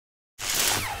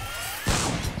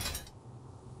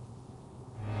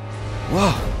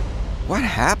Whoa, what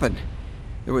happened?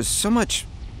 There was so much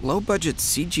low-budget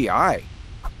CGI.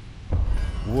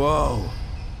 Whoa,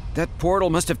 that portal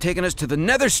must have taken us to the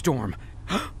Netherstorm.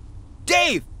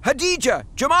 Dave, Hadija,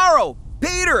 Jamaro,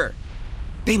 Peter!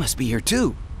 They must be here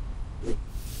too.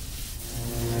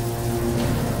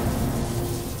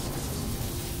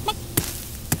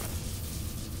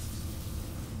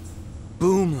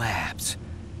 Boom Labs.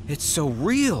 It's so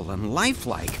real and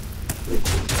lifelike.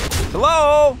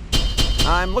 Hello?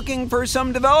 I'm looking for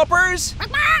some developers?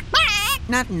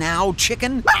 Not now,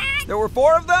 chicken. There were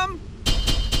 4 of them?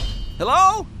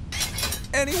 Hello?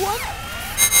 Anyone?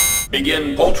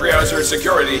 Begin Poultryizer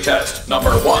security test number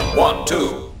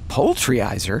 112.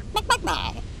 Poultryizer?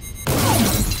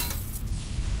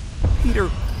 Peter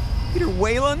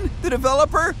Whalen, the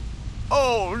developer?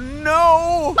 Oh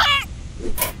no!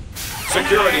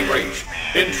 Security breach.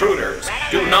 Intruders,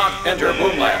 do not enter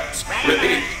Boom Labs.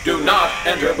 Repeat, do not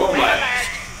enter Boom Labs.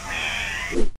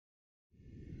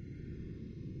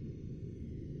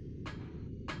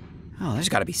 Oh, there's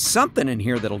gotta be something in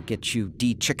here that'll get you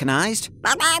de-chickenized.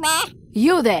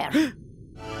 You there.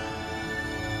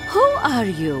 Who are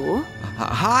you?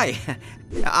 Hi,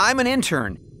 I'm an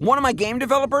intern. One of my game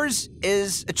developers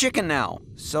is a chicken now,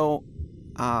 so,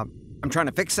 I'm trying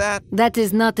to fix that. That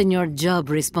is not in your job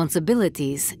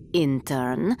responsibilities,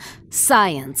 intern.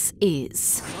 Science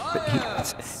is.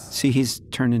 But see, he's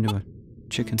turned into a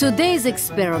chicken. Today's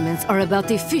experiments are about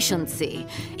efficiency.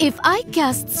 If I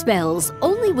cast spells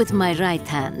only with my right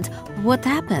hand, what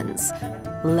happens?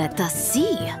 Let us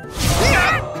see.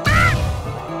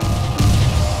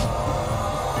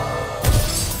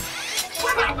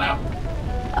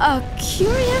 A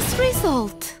curious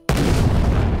result.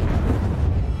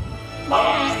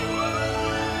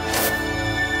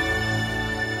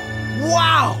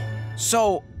 Wow!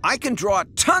 So, I can draw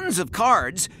tons of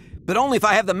cards, but only if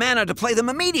I have the mana to play them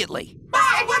immediately.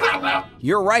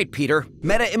 You're right, Peter.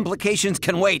 Meta implications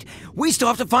can wait. We still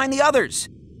have to find the others.